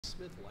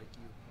Smith like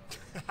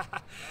you?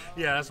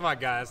 Yeah, that's my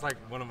guy. That's like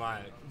one of my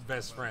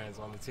best friends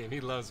on the team.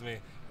 He loves me. I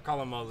call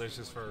him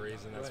Malicious for a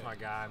reason. That's my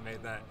guy. I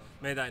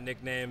made that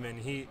nickname, and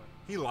he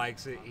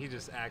likes it. He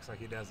just acts like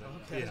he doesn't.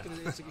 Okay,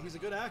 Yeah. he's a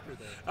good actor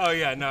then. Oh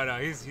yeah, no,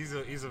 he's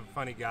a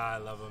funny guy. I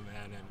love him,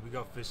 man, and we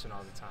go fishing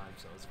all the time,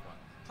 so it's fun.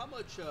 How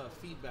much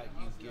feedback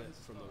do you get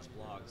from those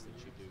blogs that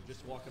you do,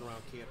 just walking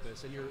around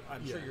campus, and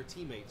I'm sure your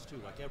teammates too,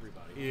 like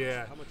everybody.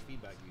 Yeah. How much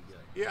feedback do you get?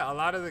 Yeah, a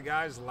lot of the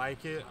guys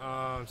like it.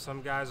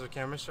 Some guys are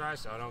camera shy,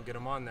 so I don't get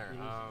them on there.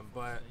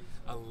 But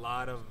a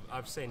lot of,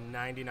 I'd say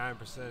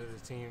 99% of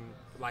the team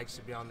likes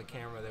to be on the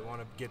camera. They want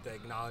to get the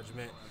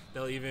acknowledgement.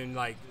 They'll even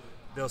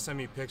they'll send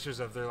me pictures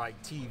of their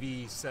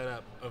TV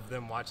setup of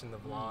them watching the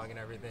vlog and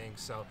everything.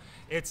 So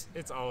it's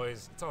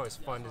always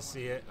fun to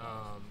see it,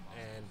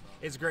 and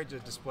it's great to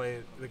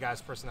display the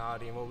guys'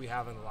 personality and what we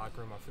have in the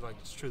locker room. I feel like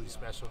it's truly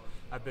special.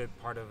 I've been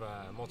part of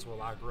multiple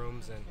locker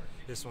rooms, and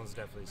this one's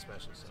definitely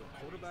special. So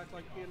Quarterback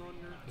like being on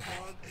your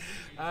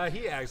vlog?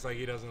 he acts like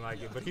he doesn't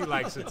like it, but he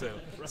likes it too.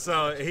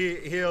 So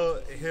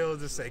he'll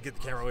just say, "Get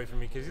the camera away from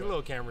me," because he's a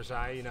little camera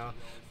shy, you know.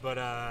 But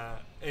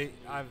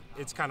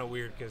it's kind of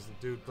weird because the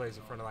dude plays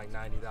in front of like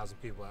 90,000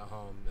 people at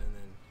home, and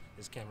then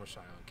is camera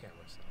shy on camera,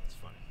 so it's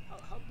funny.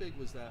 How big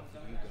was that for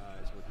you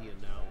guys when he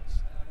announced?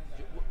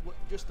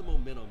 Just the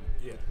momentum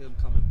Yeah. with him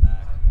coming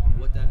back,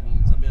 what that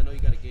means. I mean, I know you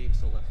got a game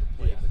still left to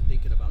play, Yeah. but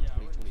thinking about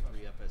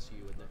 2023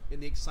 FSU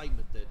and the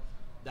excitement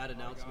that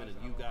announcement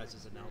and you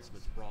guys'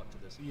 announcements brought to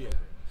this program.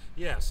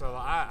 Yeah, so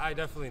I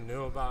definitely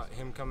knew about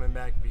him coming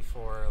back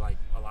before like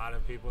a lot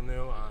of people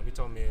knew. He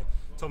told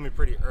me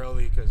pretty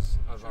early because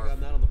of Got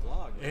that on the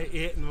blog.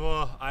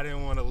 Well, I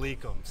didn't want to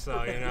leak him,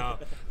 so you know,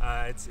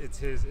 it's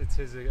his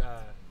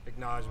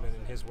acknowledgement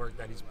and his work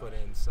that he's put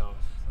in. So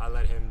I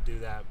let him do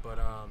that, but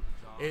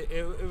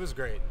it was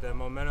great. The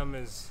momentum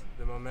is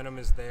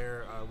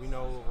there. We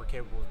know what we're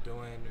capable of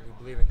doing.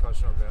 We believe in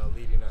Coach Norvell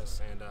leading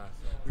us, and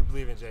we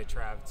believe in Jay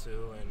Trav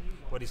too, and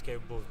what he's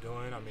capable of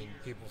doing. I mean,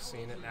 people have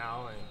seen it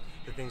now, and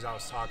the things I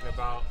was talking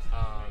about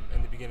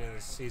in the beginning of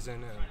the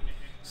season, and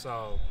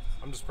so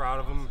I'm just proud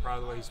of him. I'm proud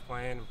of the way he's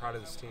playing, and proud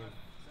of this team.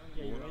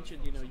 Yeah, you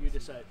mentioned,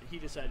 he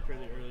decided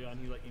fairly early on.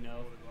 He let you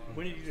know.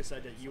 When did you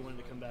decide that you wanted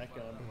to come back?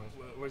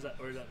 Or is that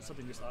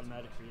something just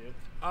automatic for you?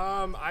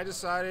 I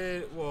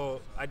decided.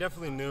 Well, I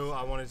definitely knew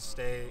I wanted to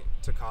stay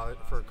to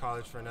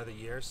college for another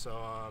year. So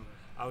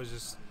I was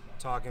just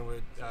talking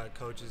with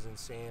coaches and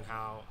seeing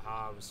how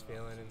I was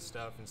feeling and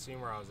stuff, and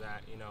seeing where I was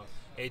at. You know,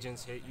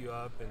 agents hit you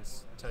up and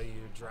tell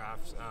you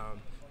draft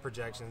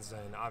projections,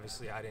 and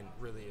obviously I didn't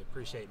really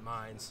appreciate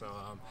mine. So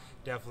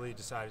definitely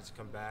decided to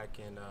come back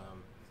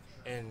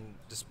and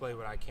display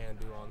what I can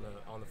do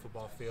on the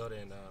football field,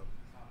 and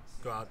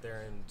go out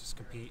there and just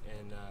compete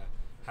and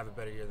have a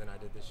better year than I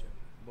did this year.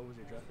 What was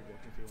your draft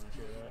projection, if you want to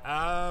share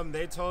that?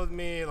 They told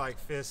me like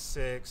 5th,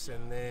 6th,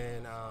 and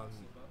then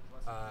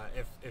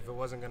if it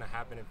wasn't going to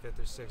happen in 5th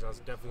or 6th, I was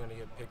definitely going to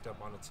get picked up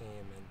on a team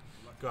and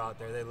go out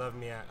there. They love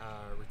me at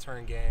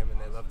return game, and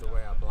they love the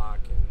way I block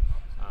and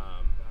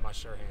my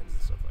sure hands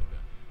and stuff like that.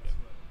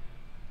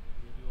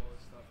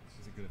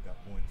 Is it good at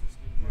that point? Just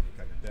you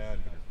got your dad,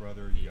 you got your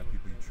brother, you got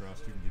people you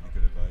trust who can give you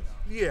good advice.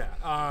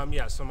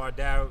 Yeah. So my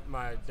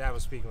dad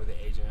was speaking with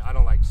the agent. I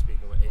don't like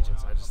speaking with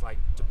agents. I just like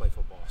to play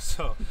football.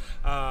 So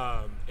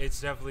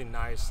it's definitely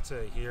nice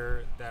to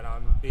hear that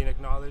I'm being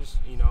acknowledged,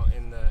 you know,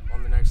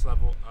 on the next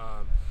level.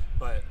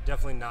 But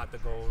definitely not the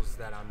goals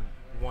that I'm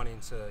wanting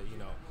to, you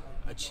know,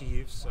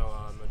 achieve. So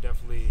I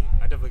definitely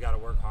got to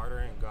work harder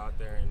and go out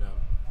there and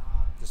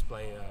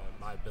display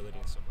my ability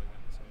and stuff like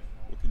that. So.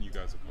 What can you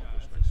guys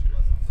accomplish next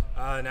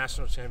year?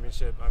 National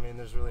championship. I mean,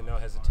 there's really no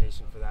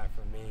hesitation for that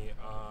for me.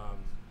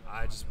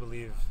 I just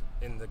believe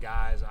in the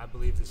guys. I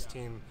believe this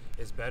team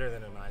is better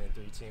than a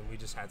 9-3 team. We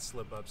just had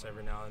slip-ups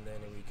every now and then,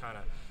 and we kind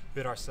of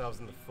bit ourselves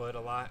in the foot a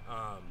lot.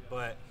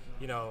 But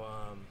you know,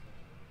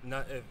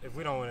 if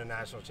we don't win a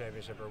national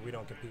championship or we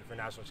don't compete for a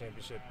national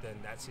championship, then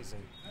that season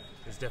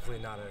is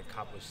definitely not an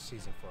accomplished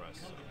season for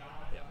us. So,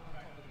 yeah.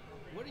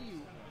 What do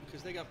you?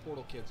 Because they got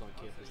portal kids on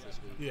campus this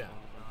week. Yeah.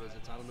 On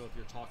visits. I don't know if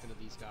you're talking to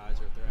these guys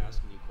or if they're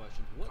asking you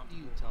questions. What do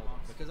you tell them?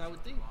 Because I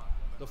would think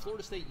the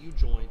Florida State you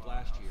joined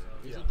last year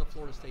isn't the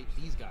Florida State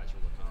these guys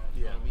are looking at.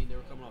 You know what I mean? They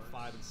were coming off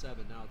 5 and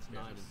 7. Now it's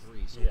 9 and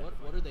 3. So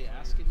what are they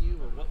asking you,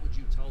 or what would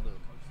you tell them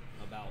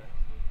about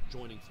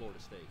joining Florida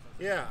State?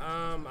 Yeah,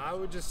 I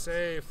would just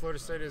say Florida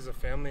State is a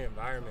family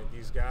environment.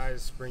 These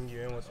guys bring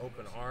you in with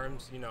open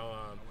arms. You know,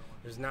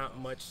 there's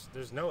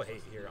no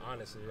hate here,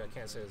 honestly. I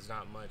can't say there's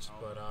not much,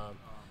 but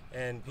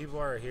and people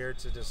are here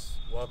to just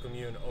welcome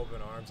you in open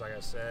arms, like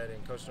I said,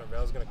 and Coach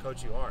Norvell is going to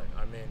coach you hard.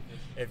 I mean,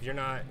 if you're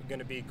not going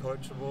to be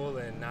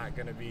coachable and not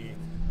going to be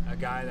a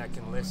guy that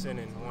can listen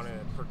and want to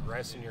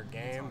progress in your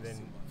game,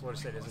 then Florida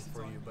State isn't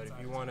for you. But if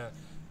you want to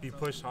be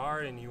pushed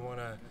hard and you want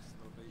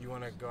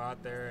to go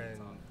out there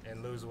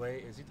and lose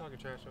weight. Is he talking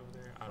trash over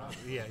there? I don't know.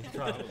 Yeah,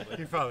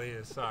 he probably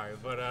is. Sorry,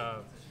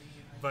 but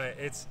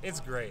it's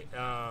great.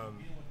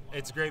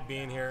 it's great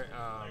being here,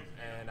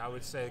 and I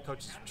would say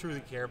coaches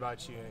truly care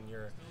about you, and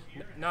you're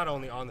not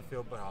only on the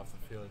field but off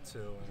the field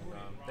too.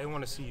 And they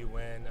want to see you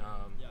win,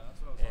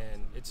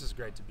 and it's just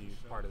great to be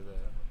part of the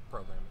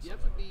program. You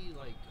have to be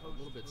like a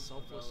little bit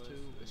selfless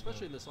too,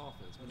 especially in this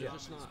offense. I mean, they're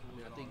just not. I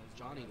mean, I think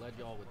Johnny led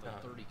y'all with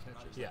 30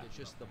 catches. Yeah. Like, it's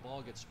just the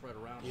ball gets spread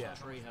around. Yeah.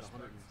 So Trey had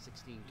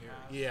 116 carries.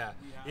 Yeah.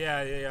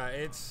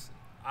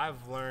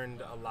 I've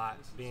learned a lot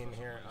being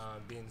here,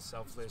 being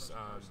selfless,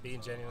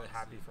 being genuinely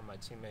happy for my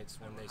teammates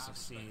when they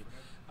succeed,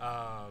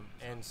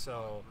 and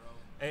so.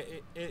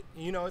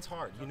 It's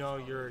hard.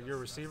 You're a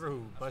receiver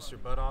who busts your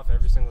butt off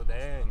every single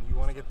day, and you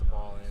want to get the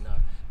ball, and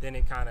then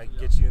it kind of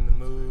gets you in the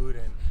mood.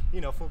 And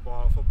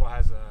football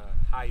has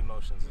high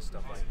emotions and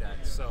stuff like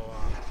that. So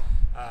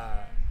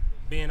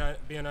being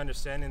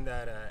understanding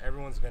that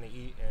everyone's going to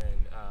eat,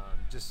 and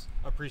just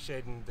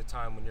appreciating the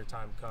time when your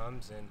time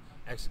comes, and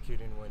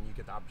executing when you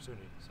get the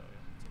opportunity. So.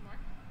 Two more.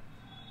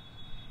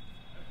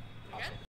 You're good?